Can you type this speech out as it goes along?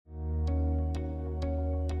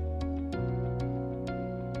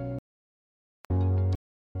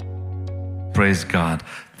Praise God.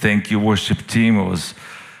 Thank you, worship team. It was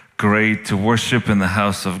great to worship in the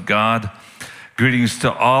house of God. Greetings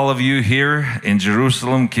to all of you here in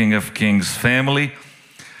Jerusalem, King of Kings family.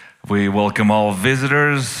 We welcome all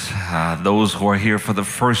visitors, those who are here for the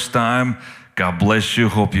first time. God bless you.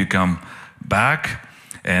 Hope you come back.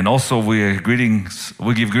 And also we give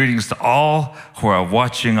greetings to all who are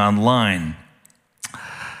watching online.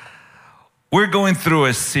 We're going through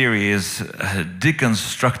a series,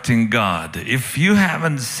 Deconstructing God. If you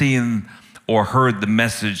haven't seen or heard the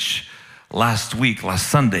message last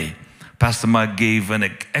Sunday, Pastor Mike gave an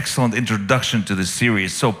excellent introduction to the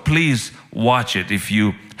series. So please watch it if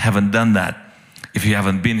you haven't done that, if you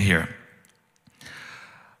haven't been here.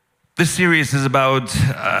 This series is about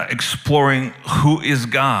exploring who is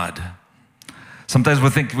God. Sometimes we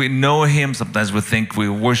think we know Him. Sometimes we think we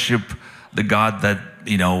worship the God that,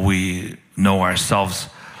 we know ourselves.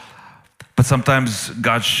 But sometimes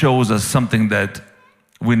God shows us something that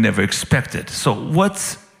we never expected. So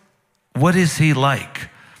what is He like?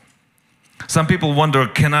 Some people wonder,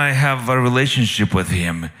 can I have a relationship with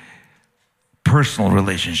Him? Personal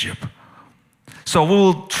relationship. So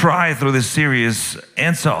we'll try through this series,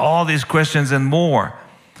 answer all these questions and more.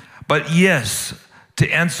 But yes, to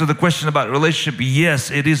answer the question about relationship, yes,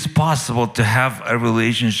 it is possible to have a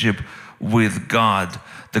relationship with God,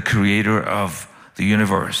 the creator of the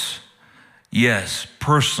universe. Yes,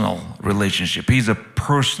 personal relationship. He's a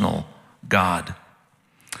personal God.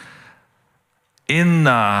 In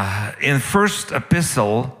first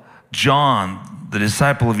epistle, John, the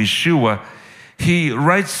disciple of Yeshua, he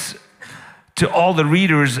writes to all the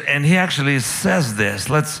readers, and he actually says this.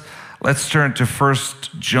 Let's turn to 1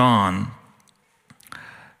 John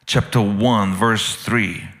chapter 1, verse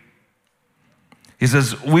 3. He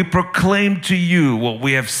says, "We proclaim to you what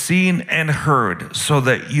we have seen and heard, so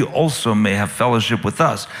that you also may have fellowship with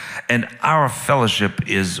us. And our fellowship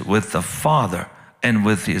is with the Father and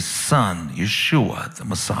with His Son, Yeshua, the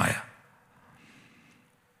Messiah."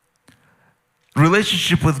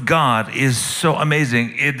 Relationship with God is so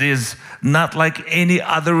amazing. It is not like any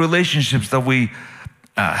other relationships that we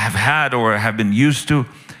have had or have been used to.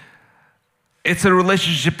 It's a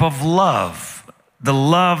relationship of love. The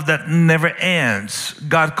love that never ends.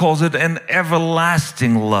 God calls it an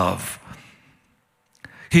everlasting love.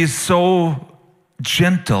 He's so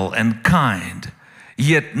gentle and kind,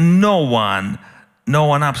 yet no one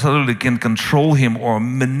absolutely can control Him or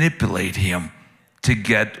manipulate Him to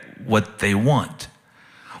get what they want.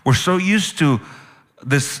 We're so used to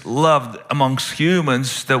this love amongst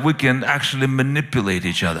humans that we can actually manipulate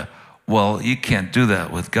each other. Well, you can't do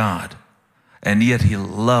that with God. And yet He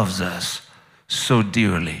loves us so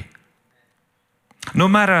dearly. No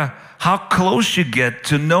matter how close you get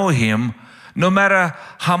to know Him, no matter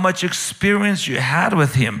how much experience you had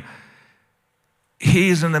with Him, He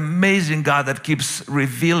is an amazing God that keeps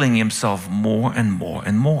revealing Himself more and more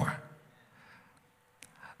and more.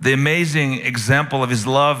 The amazing example of His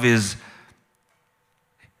love is,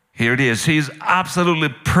 here it is. He's absolutely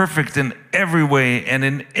perfect in every way and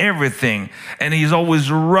in everything, and He's always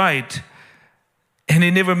right. And He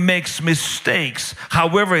never makes mistakes.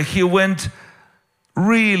 However, He went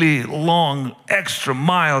really long, extra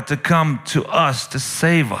mile to come to us to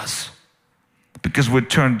save us because we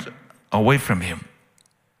turned away from Him.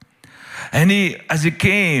 And as He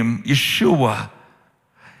came, Yeshua,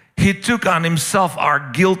 He took on Himself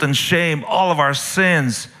our guilt and shame, all of our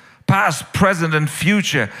sins, past, present, and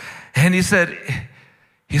future. And He said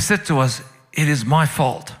to us, "It is my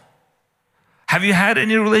fault." Have you had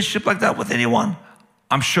any relationship like that with anyone?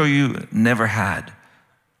 I'm sure you never had.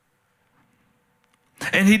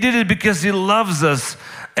 And He did it because He loves us,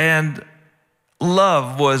 and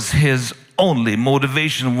love was His only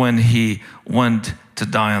motivation when He went to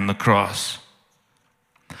die on the cross.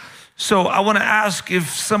 So I want to ask if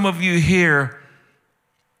some of you here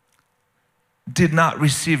did not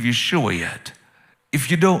receive Yeshua yet.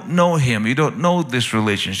 If you don't know Him, you don't know this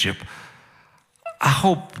relationship, I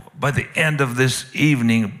hope by the end of this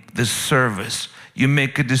evening, this service, you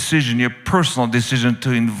make a decision, your personal decision,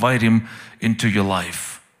 to invite Him into your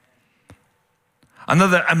life.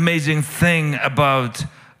 Another amazing thing about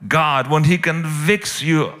God, when He convicts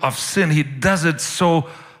you of sin, He does it so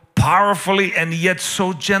powerfully and yet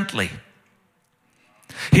so gently.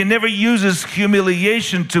 He never uses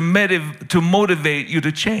humiliation to motivate you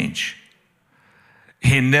to change.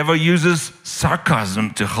 He never uses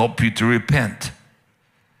sarcasm to help you to repent.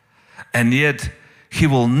 And yet, He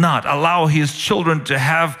will not allow His children to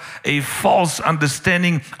have a false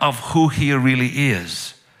understanding of who He really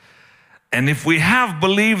is. And if we have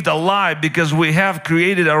believed a lie because we have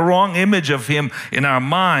created a wrong image of him in our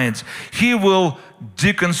minds, he will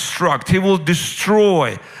deconstruct, he will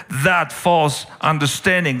destroy that false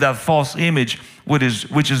understanding, that false image,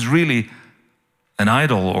 which is really an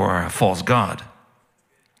idol or a false god.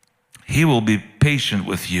 He will be patient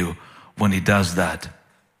with you when he does that.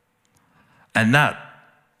 And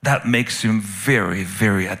that makes him very,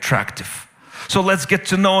 very attractive. So let's get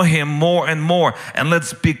to know him more and more, and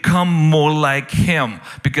let's become more like him,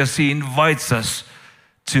 because he invites us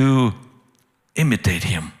to imitate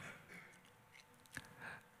him.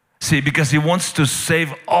 See, because he wants to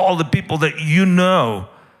save all the people that you know,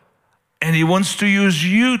 and he wants to use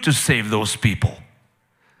you to save those people.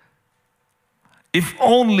 If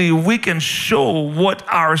only we can show what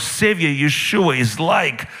our Savior Yeshua is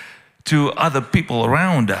like to other people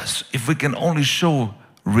around us. If we can only show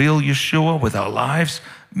real Yeshua with our lives,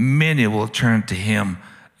 many will turn to him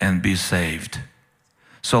and be saved.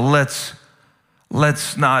 So let's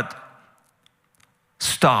not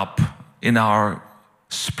stop in our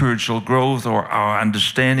spiritual growth or our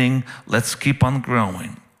understanding. Let's keep on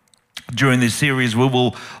growing. During this series, we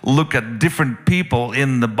will look at different people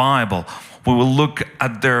in the Bible. We will look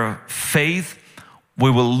at their faith.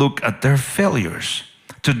 We will look at their failures.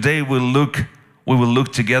 Today we will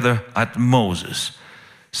look together at Moses.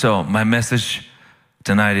 So my message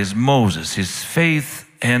tonight is Moses, his faith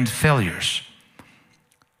and failures.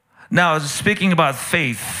 Now, speaking about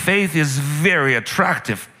faith, faith is very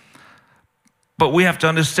attractive. But we have to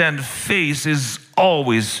understand faith is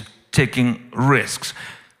always taking risks.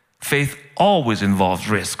 Faith always involves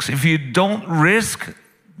risks. If you don't risk,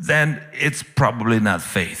 then it's probably not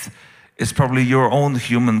faith. It's probably your own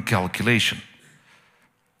human calculation.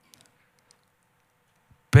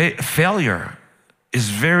 Failure is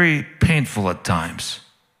very painful at times,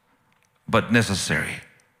 but necessary.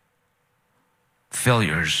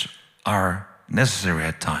 Failures are necessary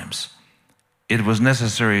at times. It was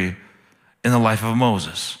necessary in the life of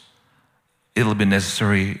Moses. It'll be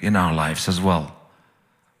necessary in our lives as well.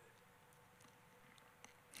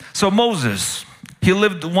 So Moses, he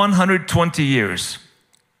lived 120 years.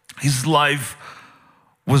 His life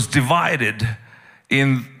was divided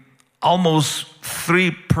in almost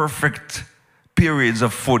 3 perfect periods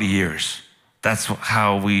of 40 years. That's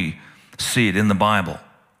how we see it in the Bible.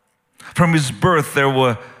 From his birth, there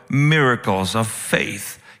were miracles of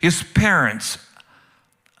faith. His parents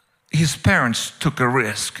took a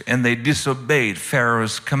risk and they disobeyed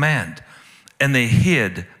Pharaoh's command. And they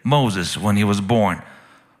hid Moses when he was born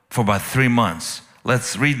for about 3 months.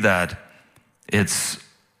 Let's read that. It's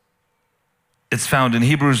found in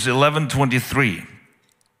Hebrews 11:23.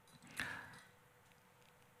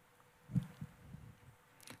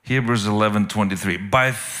 Hebrews 11:23.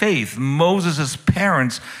 By faith, Moses'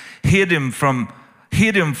 parents hid him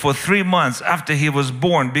for 3 months after he was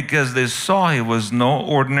born, because they saw he was no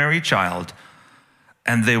ordinary child,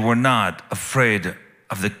 and they were not afraid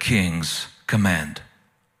of the king's command.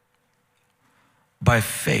 By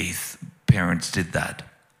faith, parents did that.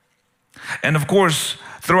 And of course,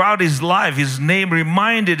 throughout his life, his name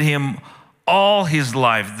reminded him all his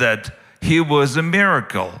life that he was a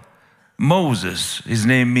miracle. Moses, his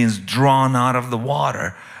name means drawn out of the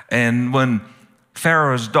water. And when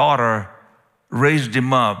Pharaoh's daughter raised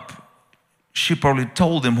him up, she probably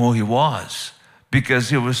told him who he was,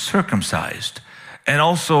 because he was circumcised. And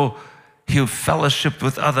also, he fellowshiped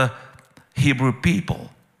with other Hebrew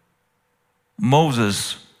people.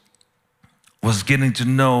 Moses was getting to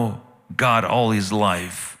know God all his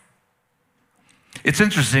life. It's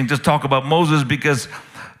interesting to talk about Moses, because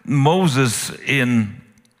Moses in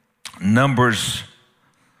Numbers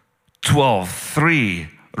 12:3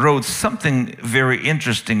 wrote something very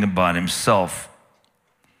interesting about himself.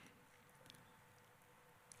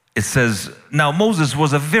 It says, now Moses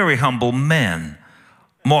was a very humble man,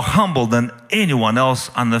 more humble than anyone else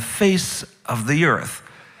on the face of the earth.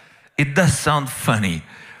 It does sound funny.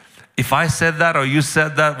 If I said that or you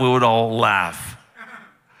said that, we would all laugh.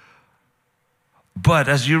 But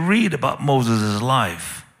as you read about Moses'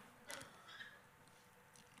 life,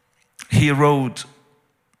 he wrote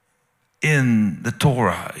in the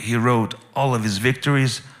Torah, he wrote all of his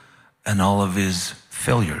victories and all of his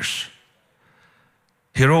failures.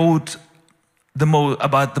 He wrote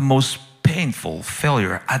about the most painful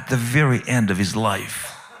failure at the very end of his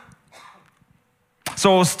life.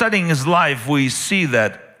 So studying his life, we see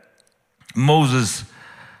that Moses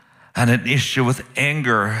had an issue with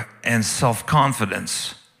anger and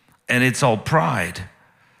self-confidence, and it's all pride.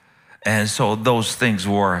 And so those things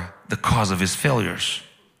were the cause of his failures.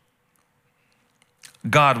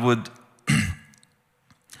 God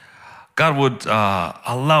God would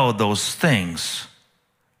allow those things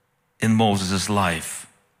in Moses' life,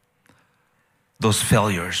 those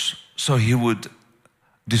failures, so he would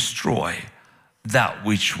destroy that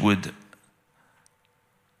which would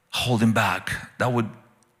hold him back, that would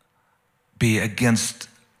be against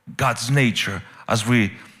God's nature. As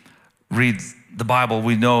we read the Bible,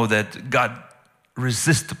 we know that God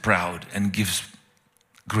resists the proud and gives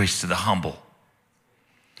grace to the humble.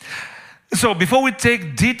 So before we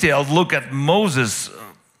take detailed look at Moses,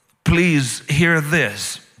 please hear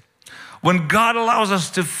this. When God allows us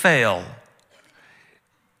to fail,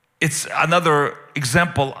 it's another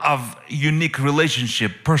example of unique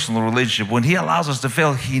relationship, personal relationship. When He allows us to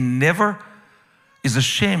fail, He never is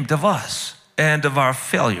ashamed of us and of our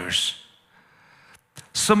failures.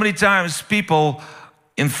 So many times people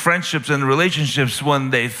in friendships and relationships,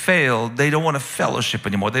 when they fail, they don't want to fellowship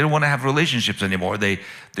anymore. They don't want to have relationships anymore.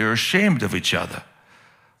 They're ashamed of each other.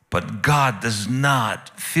 But God does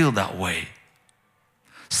not feel that way.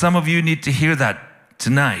 Some of you need to hear that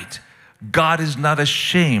tonight. God is not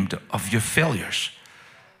ashamed of your failures.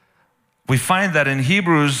 We find that in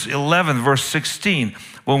Hebrews 11, verse 16.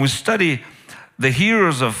 When we study the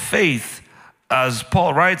heroes of faith, as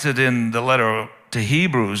Paul writes it in the letter to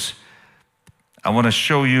Hebrews, I want to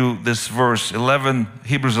show you this verse,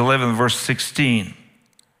 Hebrews 11, verse 16.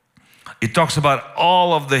 It talks about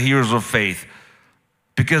all of the heroes of faith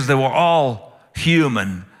because they were all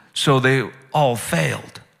human, so they all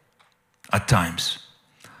failed at times.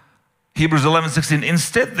 Hebrews 11, 16.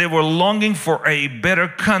 Instead, they were longing for a better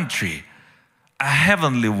country, a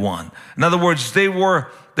heavenly one. In other words, they were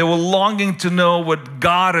longing to know what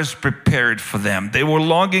God has prepared for them. They were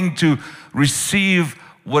longing to receive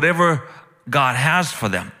whatever God has for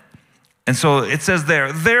them. And so it says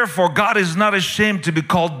there, therefore God is not ashamed to be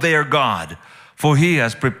called their God, for He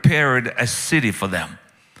has prepared a city for them.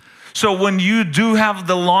 So when you do have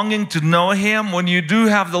the longing to know Him, when you do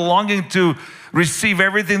have the longing to receive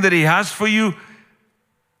everything that He has for you,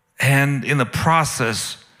 and in the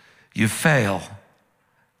process you fail,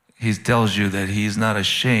 He tells you that He's not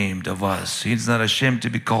ashamed of us. He's not ashamed to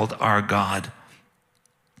be called our God.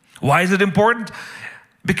 Why is it important?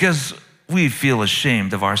 Because we feel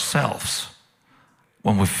ashamed of ourselves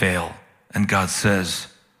when we fail. And God says,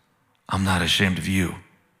 I'm not ashamed of you.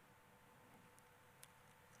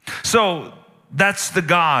 So that's the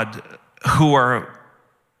God who are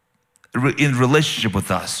in relationship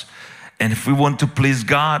with us. And if we want to please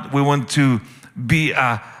God, we want to be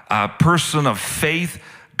a person of faith,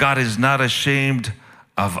 God is not ashamed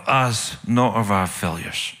of us nor of our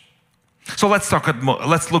failures. So let's look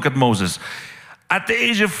at Moses. At the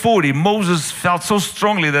age of 40, Moses felt so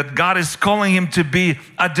strongly that God is calling him to be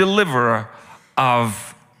a deliverer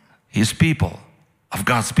of his people, of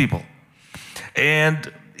God's people.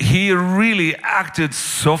 And he really acted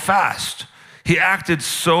so fast. He acted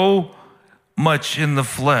so much in the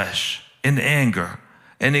flesh, in anger.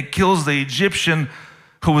 And it kills the Egyptian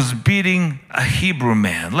who was beating a Hebrew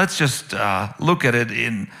man. Let's just look at it.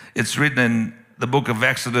 It's written in the book of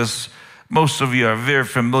Exodus. Most of you are very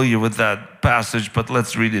familiar with that passage, but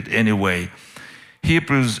let's read it anyway.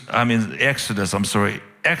 Exodus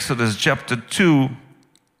chapter 2.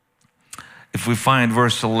 If we find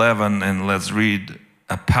verse 11, and let's read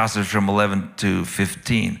a passage from 11 to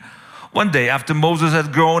 15. One day after Moses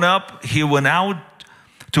had grown up, he went out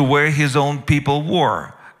to where his own people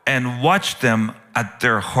were and watched them at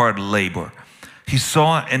their hard labor. He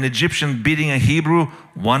saw an Egyptian beating a Hebrew,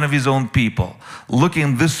 one of his own people.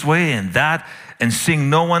 Looking this way and that, and seeing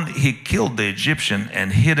no one, he killed the Egyptian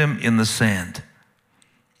and hid him in the sand.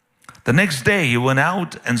 The next day he went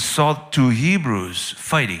out and saw two Hebrews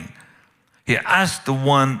fighting. He asked the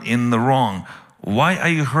one in the wrong, "Why are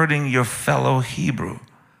you hurting your fellow Hebrew?"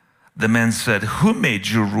 The man said, "Who made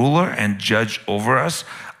you ruler and judge over us?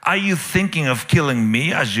 Are you thinking of killing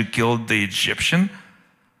me as you killed the Egyptian?"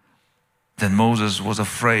 Then Moses was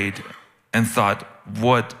afraid and thought,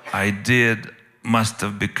 "What I did must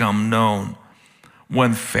have become known."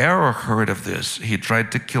 When Pharaoh heard of this, he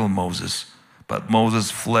tried to kill Moses, but Moses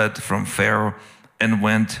fled from Pharaoh and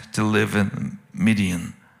went to live in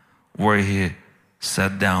Midian, where he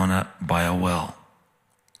sat down by a well.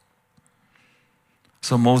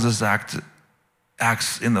 So Moses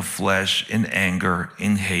acts in the flesh, in anger,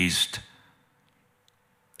 in haste,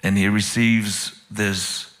 and he receives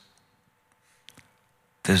this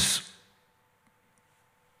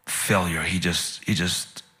failure. He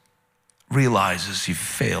just realizes he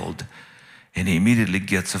failed, and he immediately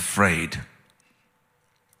gets afraid.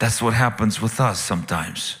 That's what happens with us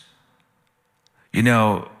sometimes. You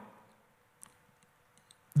know,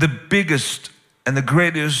 the biggest and the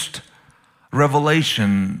greatest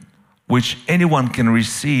revelation which anyone can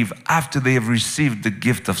receive after they have received the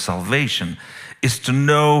gift of salvation is to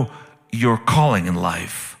know your calling in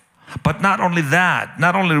life. But not only that,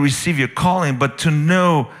 not only receive your calling, but to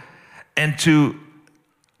know and to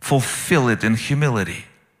fulfill it in humility.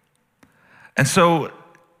 And so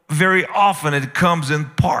very often it comes in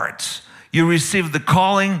parts. You receive the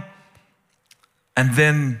calling, and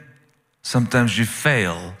then sometimes you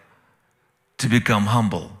fail to become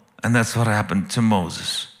humble. And that's what happened to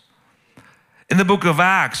Moses. In the book of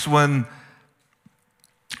Acts, when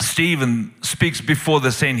Stephen speaks before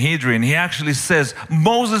the Sanhedrin, he actually says,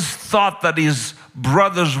 Moses thought that his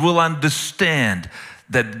brothers will understand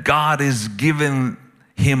that God is giving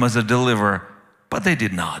him as a deliverer, but they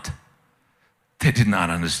did not. They did not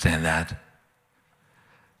understand that.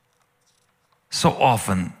 So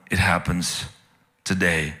often it happens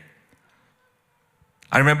today.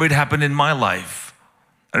 I remember it happened in my life.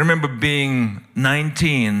 I remember being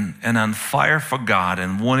 19 and on fire for God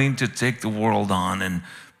and wanting to take the world on and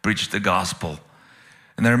preach the gospel.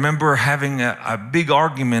 And I remember having a big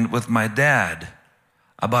argument with my dad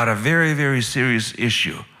about a very, very serious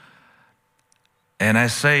issue. And I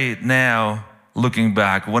say now, looking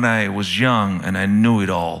back, when I was young and I knew it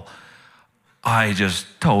all, I just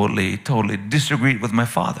totally disagreed with my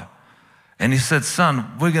father. And he said,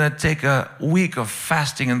 son, we're going to take a week of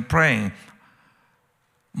fasting and praying,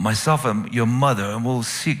 myself and your mother, and we'll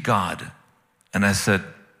seek God. And I said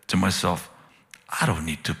to myself, I don't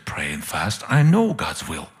need to pray and fast. I know God's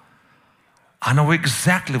will. I know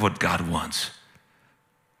exactly what God wants.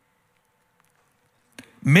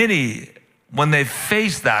 Many, when they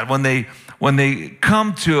face that, when they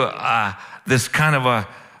come to this kind of a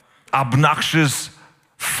obnoxious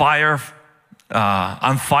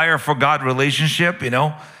on fire for God relationship,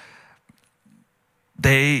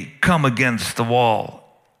 they come against the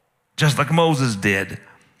wall, just like Moses did.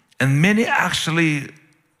 And many actually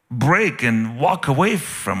break and walk away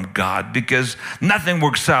from God because nothing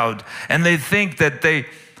works out. And they think that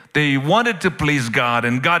they wanted to please God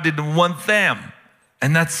and God didn't want them.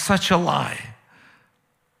 And that's such a lie.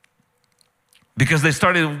 Because they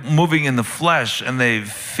started moving in the flesh and they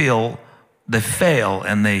fail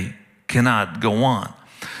and they cannot go on.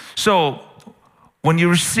 So when you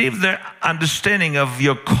receive the understanding of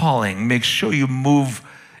your calling, make sure you move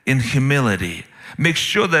in humility. Make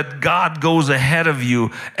sure that God goes ahead of you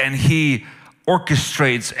and He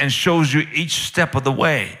orchestrates and shows you each step of the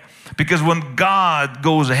way. Because when God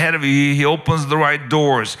goes ahead of you, He opens the right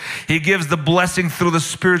doors. He gives the blessing through the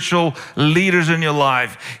spiritual leaders in your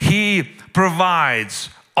life. He provides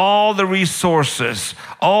all the resources,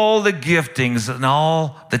 all the giftings, and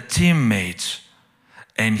all the teammates,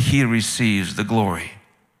 and He receives the glory.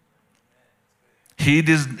 He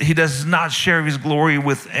does not share His glory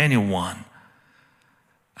with anyone.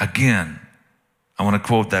 Again, I want to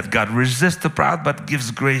quote that. God resists the proud, but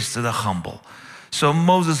gives grace to the humble. So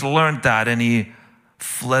Moses learned that, and he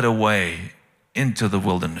fled away into the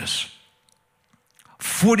wilderness.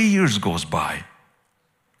 40 years goes by,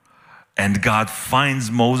 and God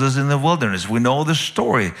finds Moses in the wilderness. We know the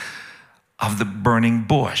story of the burning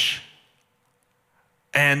bush.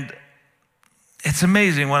 And it's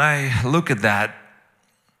amazing when I look at that.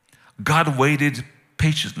 God waited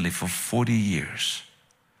patiently for 40 years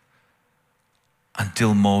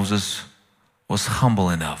until Moses was humble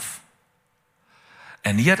enough.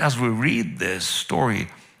 And yet, as we read this story,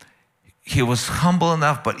 he was humble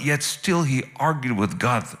enough, but yet still he argued with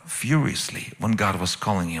God furiously when God was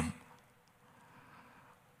calling him.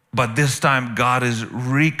 But this time, God is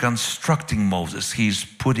reconstructing Moses. He's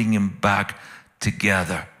putting him back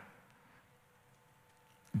together.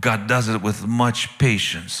 God does it with much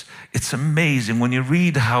patience. It's amazing when you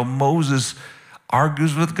read how Moses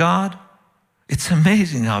argues with God. It's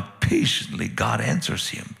amazing how patiently God answers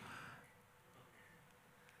him.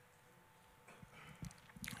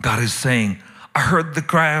 God is saying, I heard the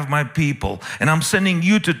cry of my people, and I'm sending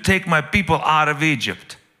you to take my people out of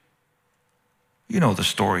Egypt. You know the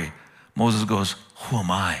story. Moses goes, who am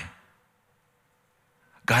I?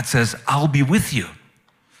 God says, I'll be with you.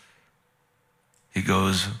 He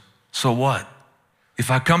goes, so what? If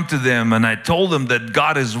I come to them and I told them that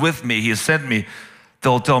God is with me, He sent me,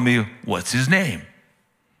 they'll tell me, what's His name?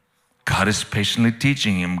 God is patiently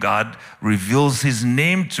teaching him. God reveals His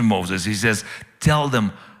name to Moses. He says, tell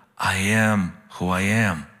them, I am who I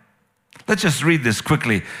am. Let's just read this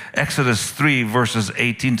quickly. Exodus 3, verses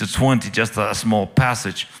 18 to 20, just a small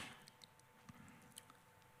passage.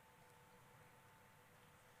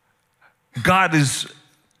 God is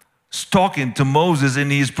talking to Moses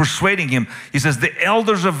and he's persuading him. He says, the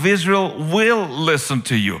elders of Israel will listen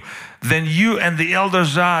to you. Then you and the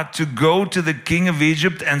elders are to go to the king of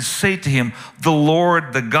Egypt and say to him, the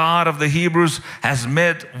Lord, the God of the Hebrews, has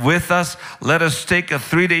met with us. Let us take a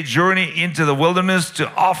 3-day journey into the wilderness to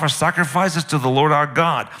offer sacrifices to the Lord our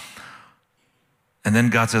God. And then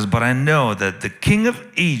God says, but I know that the king of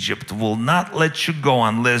Egypt will not let you go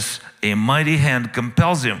unless a mighty hand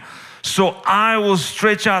compels him. So I will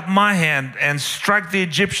stretch out my hand and strike the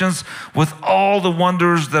Egyptians with all the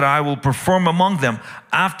wonders that I will perform among them.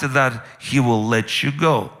 After that, he will let you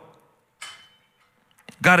go.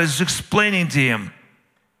 God is explaining to him.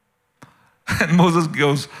 And Moses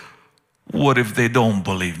goes, what if they don't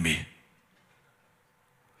believe me?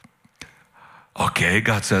 Okay,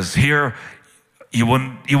 God says, here, you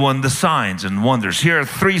want the signs and wonders. Here are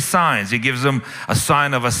 3 signs. He gives them a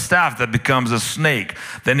sign of a staff that becomes a snake.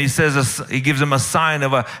 Then he says he gives them a sign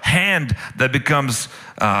of a hand that becomes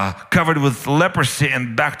covered with leprosy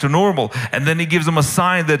and back to normal. And then he gives them a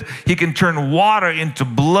sign that he can turn water into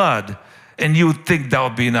blood. And you would think that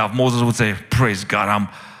would be enough. Moses would say, praise God,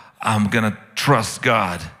 I'm gonna trust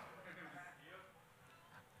God.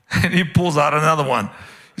 And he pulls out another one.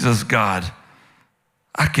 He says, God,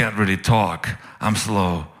 I can't really talk. I'm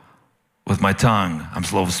slow with my tongue. I'm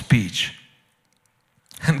slow of speech.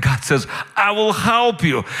 And God says, I will help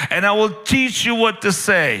you and I will teach you what to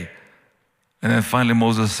say. And then finally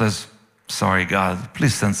Moses says, sorry, God,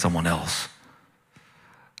 please send someone else.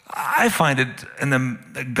 I find it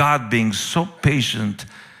in God being so patient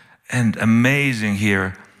and amazing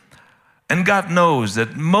here. And God knows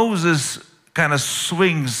that Moses kind of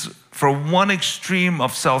swings from one extreme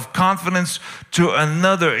of self-confidence to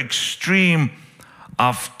another extreme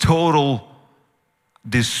of total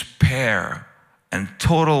despair and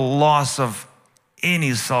total loss of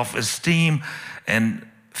any self-esteem and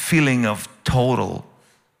feeling of total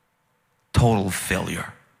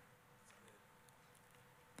failure.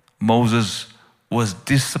 Moses was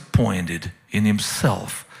disappointed in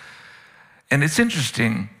himself. And it's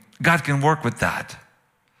interesting, God can work with that.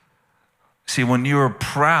 See, when you're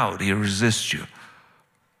proud, he resists you.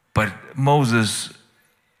 But Moses,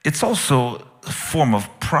 it's also a form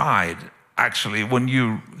of pride, actually, when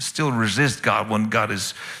you still resist God, when God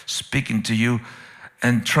is speaking to you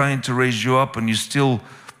and trying to raise you up and you still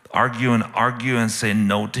argue and say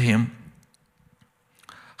no to him.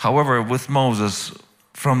 However, with Moses,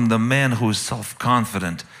 from the man who is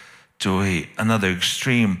self-confident to another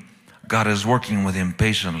extreme, God is working with him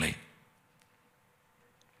patiently.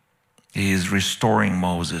 He is restoring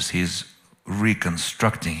Moses. He's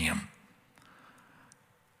reconstructing him.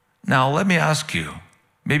 Now, let me ask you,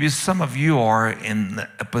 maybe some of you are in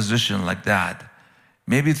a position like that.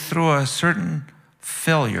 Maybe through a certain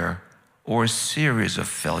failure or a series of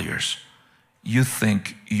failures, you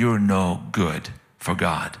think you're no good for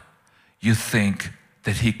God. You think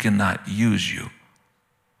that he cannot use you.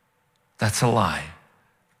 That's a lie.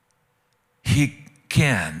 He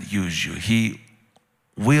can use you. He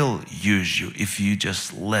will use you if you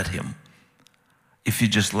just let him. If you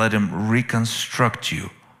just let him reconstruct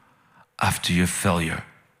you after your failure.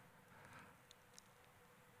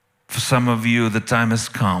 For some of you, the time has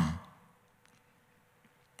come.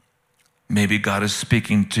 Maybe God is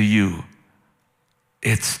speaking to you.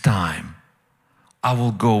 It's time. I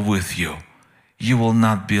will go with you. You will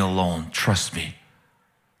not be alone. Trust me.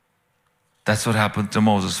 That's what happened to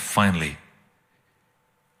Moses finally.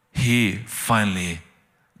 He finally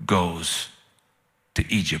goes to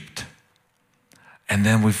Egypt. And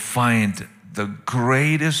then we find the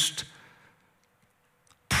greatest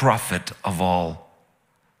prophet of all,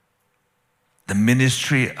 the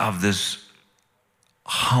ministry of this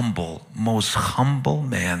most humble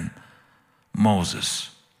man, Moses.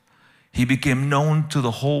 He became known to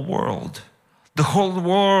the whole world. The whole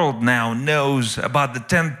world now knows about the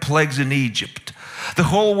 10 plagues in Egypt. The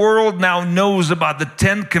whole world now knows about the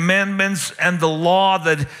 10 commandments and the law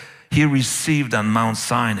that he received on Mount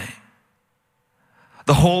Sinai.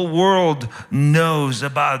 The whole world knows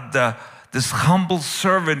about this humble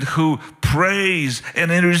servant who prays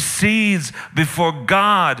and intercedes before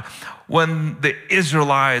God when the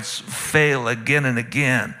Israelites fail again and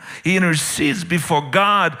again. He intercedes before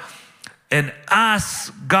God and asks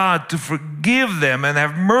God to forgive them and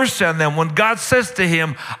have mercy on them when God says to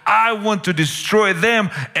him, I want to destroy them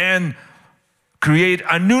and create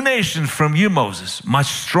a new nation from you, Moses, much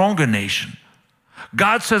stronger nation.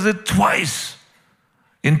 God says it twice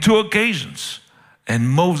in 2 occasions. And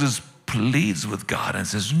Moses pleads with God and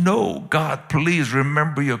says, no, God, please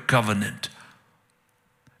remember your covenant.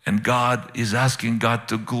 And God is asking God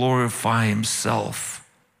to glorify himself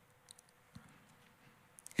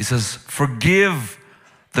He says, forgive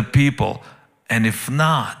the people, and if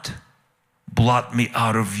not, blot me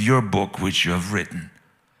out of your book which you have written.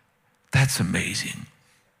 That's amazing.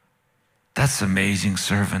 That's amazing,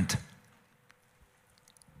 servant.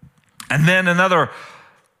 And then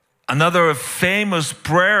another famous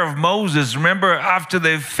prayer of Moses. Remember, after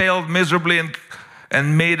they failed miserably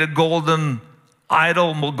and made a golden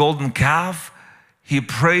idol, golden calf, he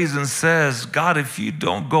prays and says, God, if you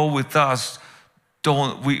don't go with us,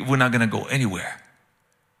 we're not going to go anywhere.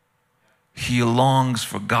 He longs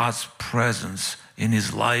for God's presence in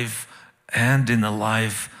his life and in the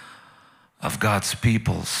life of God's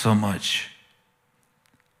people so much.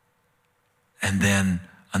 And then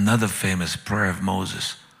another famous prayer of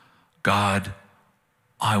Moses, God,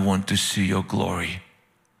 I want to see your glory.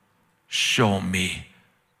 Show me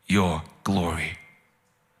your glory.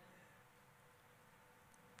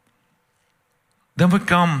 Then we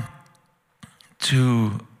come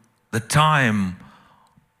to the time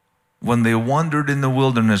when they wandered in the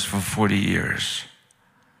wilderness for 40 years.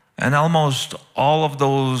 And almost all of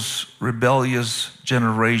those rebellious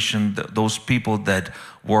generation, those people that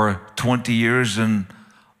were 20 years and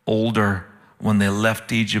older when they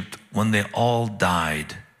left Egypt, when they all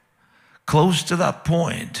died. Close to that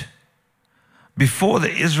point, before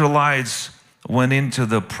the Israelites went into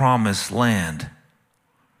the promised land,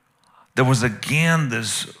 there was again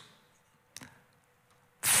this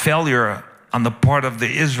failure on the part of the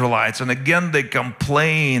Israelites. And again they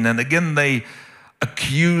complain, and again they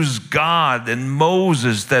accuse God and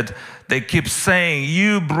Moses, that they keep saying,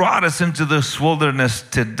 you brought us into this wilderness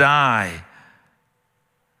to die.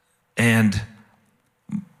 And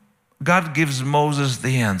God gives Moses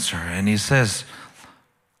the answer, and he says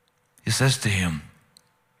to him,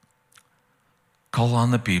 call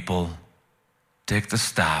on the people, take the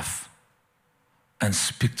staff, and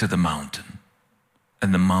speak to the mountain,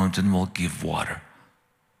 and the mountain will give water.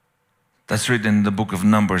 That's written in the book of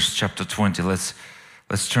Numbers, chapter 20. Let's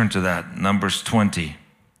turn to that. Numbers 20,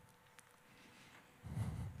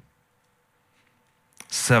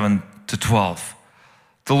 7 to 12.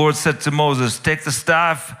 The Lord said to Moses, take the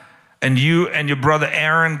staff, and you and your brother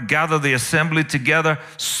Aaron gather the assembly together.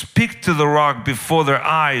 Speak to the rock before their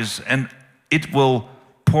eyes, and it will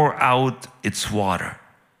pour out its water.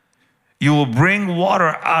 You will bring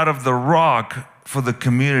water out of the rock for the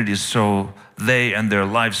community so they and their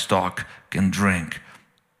livestock can drink.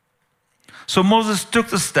 So Moses took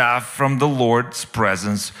the staff from the Lord's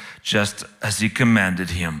presence just as he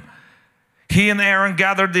commanded him. He and Aaron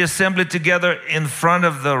gathered the assembly together in front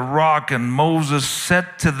of the rock, and Moses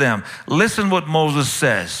said to them, listen what Moses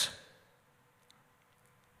says.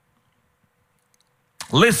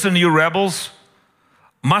 Listen, you rebels,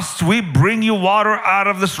 must we bring you water out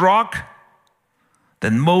of this rock?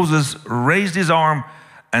 Then Moses raised his arm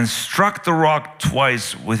and struck the rock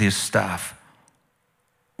twice with his staff.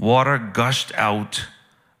 Water gushed out,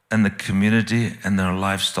 and the community and their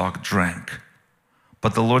livestock drank.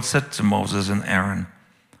 But the Lord said to Moses and Aaron,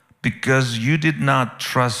 because you did not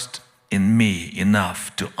trust in me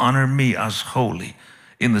enough to honor me as holy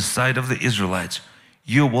in the sight of the Israelites,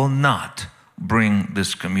 you will not bring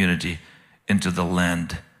this community into the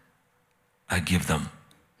land I give them.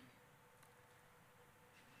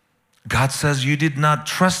 God says, you did not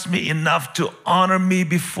trust me enough to honor me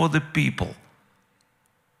before the people.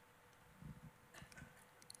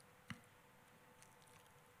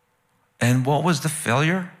 And what was the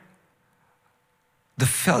failure? The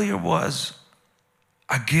failure was,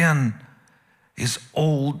 again, his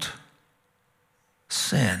old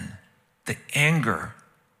sin, the anger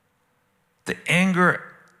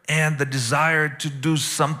and the desire to do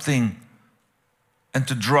something and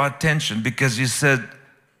to draw attention, because he said,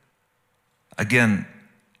 again,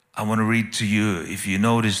 I want to read to you, if you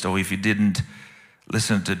noticed or if you didn't,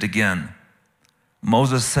 listen to it again.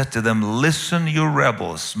 Moses said to them, listen, you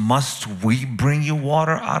rebels, must we bring you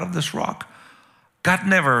water out of this rock? God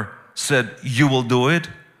never said, you will do it.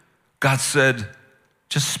 God said,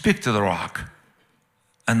 just speak to the rock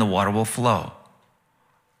and the water will flow.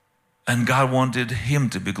 And God wanted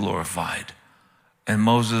him to be glorified. And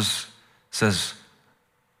Moses says,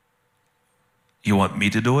 you want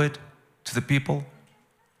me to do it to the people?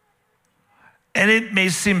 And it may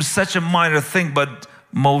seem such a minor thing, but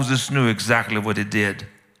Moses knew exactly what he did.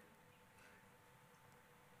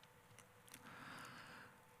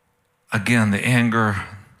 Again, the anger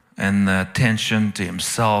and the attention to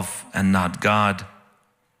himself and not God.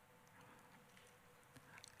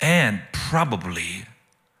 And probably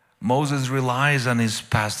Moses relies on his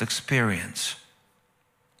past experience.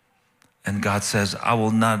 And God says, I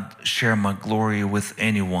will not share my glory with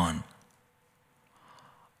anyone.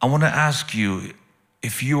 I want to ask you,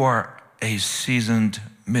 if you are a seasoned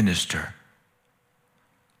minister,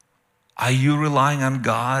 are you relying on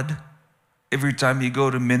God every time you go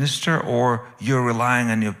to minister, or you're relying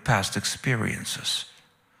on your past experiences?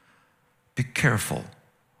 Be careful.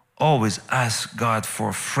 Always ask God for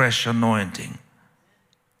a fresh anointing.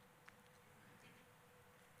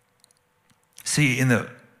 See, in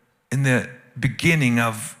the beginning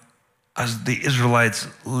of, as the Israelites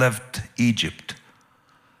left Egypt,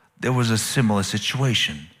 there was a similar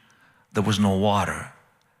situation. There was no water.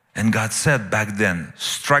 And God said back then,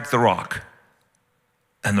 strike the rock,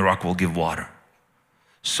 and the rock will give water.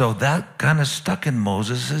 So that kind of stuck in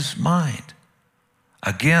Moses' mind.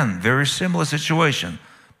 Again, very similar situation.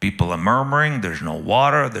 People are murmuring, there's no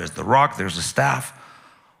water, there's the rock, there's the staff.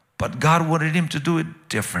 But God wanted him to do it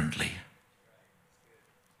differently.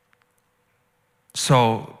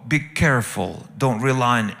 So be careful. Don't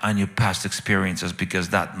rely on your past experiences, because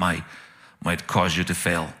that might cause you to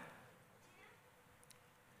fail.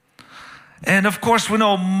 And of course, we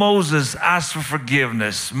know Moses asked for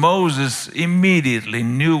forgiveness. Moses immediately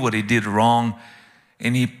knew what he did wrong,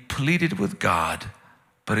 and he pleaded with God.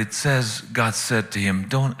 But it says, God said to him,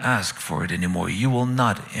 don't ask for it anymore. You will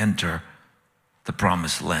not enter the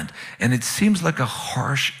promised land. And it seems like a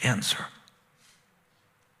harsh answer.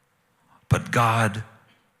 But God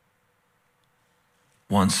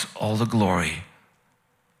wants all the glory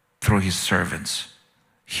through his servants.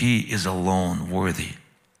 He is alone worthy.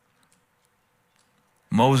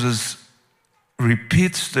 Moses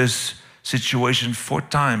repeats this situation 4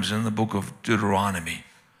 times in the book of Deuteronomy.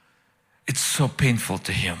 It's so painful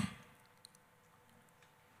to him.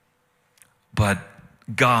 But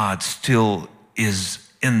God still is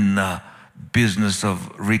in the business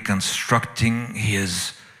of reconstructing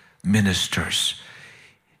his ministers.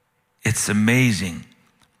 It's amazing.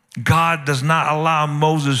 God does not allow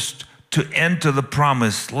Moses to enter the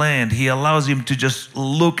promised land. He allows him to just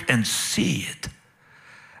look and see it.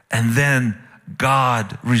 And then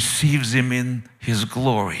God receives him in his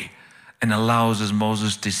glory and allows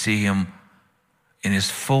Moses to see him in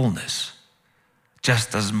his fullness,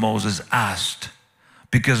 just as Moses asked.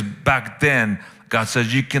 Because back then, God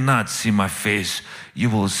says, you cannot see my face. You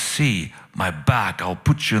will see my back. I'll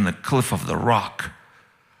put you in the cliff of the rock.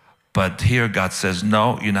 But here God says,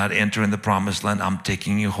 no, you're not entering the promised land. I'm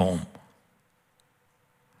taking you home.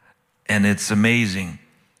 And it's amazing.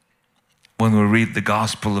 When we read the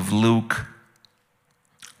Gospel of Luke,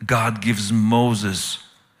 God gives Moses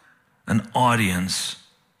an audience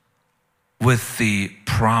with the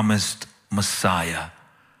promised Messiah,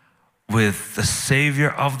 with the Savior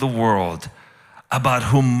of the world, about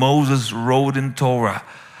whom Moses wrote in Torah,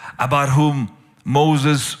 about whom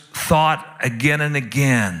Moses thought again and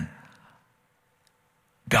again.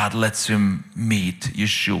 God lets him meet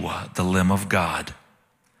Yeshua, the Lamb of God.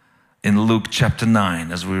 In Luke chapter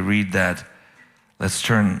 9, as we read that, let's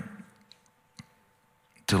turn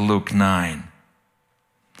to Luke 9.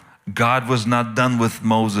 God was not done with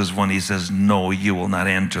Moses when he says, no, you will not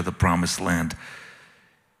enter the promised land.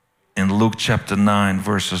 In Luke chapter 9,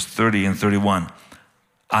 verses 30 and 31,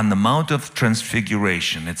 on the Mount of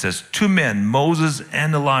Transfiguration, it says, 2 men, Moses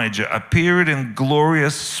and Elijah, appeared in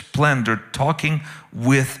glorious splendor talking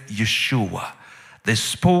with Yeshua. They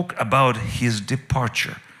spoke about his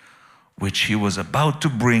departure, which he was about to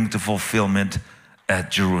bring to fulfillment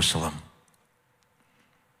at Jerusalem.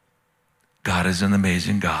 God is an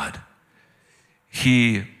amazing God.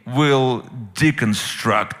 He will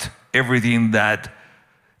deconstruct everything that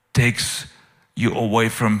takes you away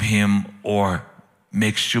from him or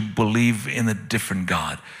makes you believe in a different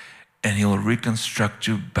God. And he'll reconstruct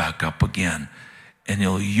you back up again. And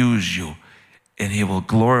he'll use you. And he will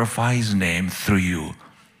glorify his name through you.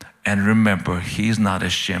 And remember, he's not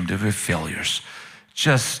ashamed of your failures.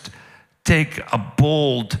 Just take a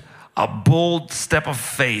bold step of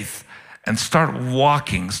faith and start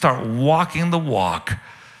walking the walk,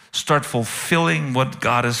 start fulfilling what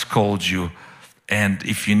God has called you. And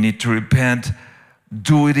if you need to repent,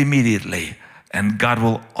 do it immediately. And God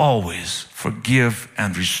will always forgive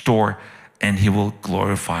and restore, and he will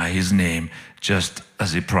glorify his name just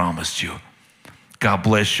as he promised you. God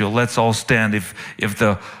bless you. Let's all stand. If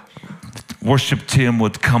the worship team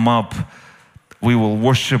would come up, we will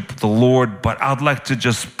worship the Lord, but I'd like to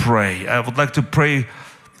just pray. I would like to pray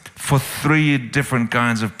for 3 different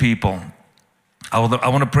kinds of people. I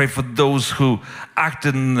want to pray for those who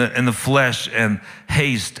acted in the flesh and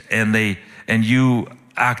haste, and you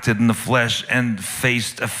acted in the flesh and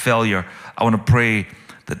faced a failure. I want to pray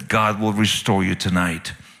that God will restore you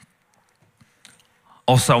tonight.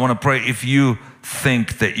 Also, I want to pray if you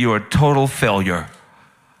think that you're a total failure,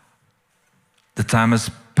 The time has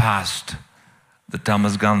passed. The time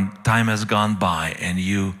has gone by, and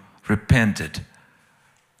you repented.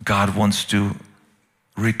 God wants to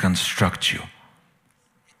reconstruct you.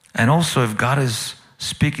 And also, if God is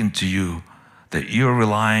speaking to you that you're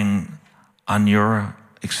relying on your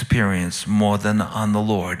experience more than on the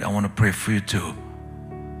Lord, I want to pray for you too.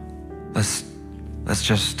 Let's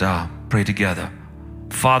just pray together.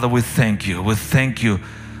 Father, we thank you. We thank you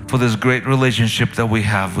for this great relationship that we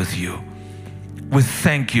have with you. We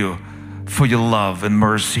thank you for your love and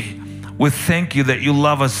mercy. We thank you that you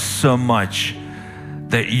love us so much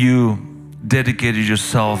that you dedicated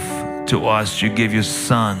yourself to us. You gave your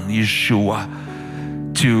Son,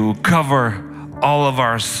 Yeshua, to cover all of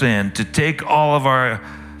our sin, to take all of our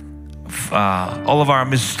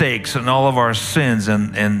mistakes and all of our sins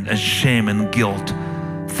and shame and guilt.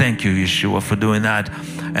 Thank you, Yeshua, for doing that.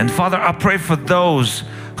 And Father, I pray for those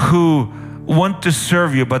who want to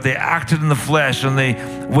serve you, but they acted in the flesh and they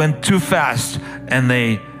went too fast and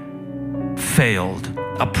they failed.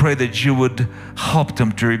 I pray that you would help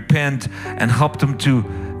them to repent and help them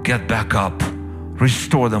to get back up.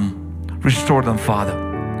 Restore them, Father.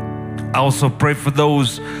 I also pray for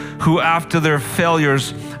those who after their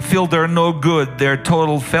failures feel they're no good, they're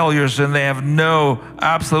total failures, and they have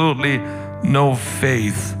absolutely no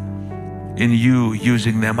faith in you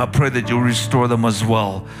using them. I pray that you'll restore them as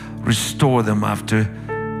well. Restore them after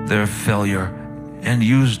their failure and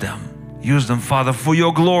use them. Use them, Father, for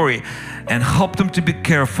your glory, and help them to be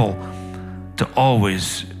careful to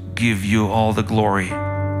always give you all the glory.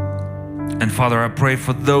 And Father, I pray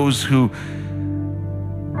for those who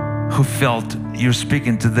felt you're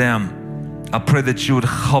speaking to them. I pray that you would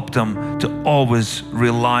help them to always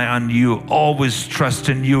rely on you, always trust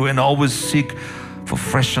in you, and always seek for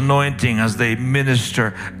fresh anointing as they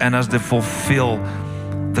minister and as they fulfill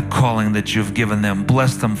the calling that you've given them.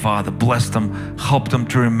 Bless them, Father. Bless them. Help them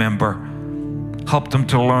to remember. Help them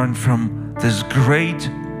to learn from this great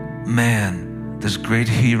man, this great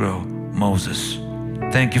hero, Moses.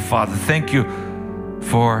 Thank you, Father. Thank you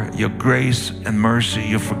for your grace and mercy,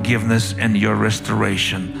 your forgiveness, and your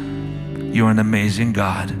restoration. You're an amazing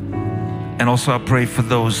God. And also I pray for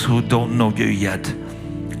those who don't know you yet.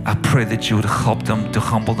 I pray that you would help them to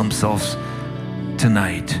humble themselves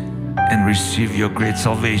tonight and receive your great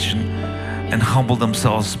salvation and humble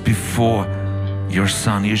themselves before your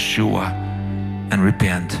Son, Yeshua, and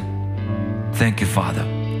repent. Thank you, Father.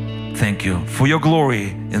 Thank you for your glory.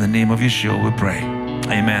 In the name of Yeshua we pray.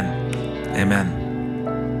 Amen. Amen.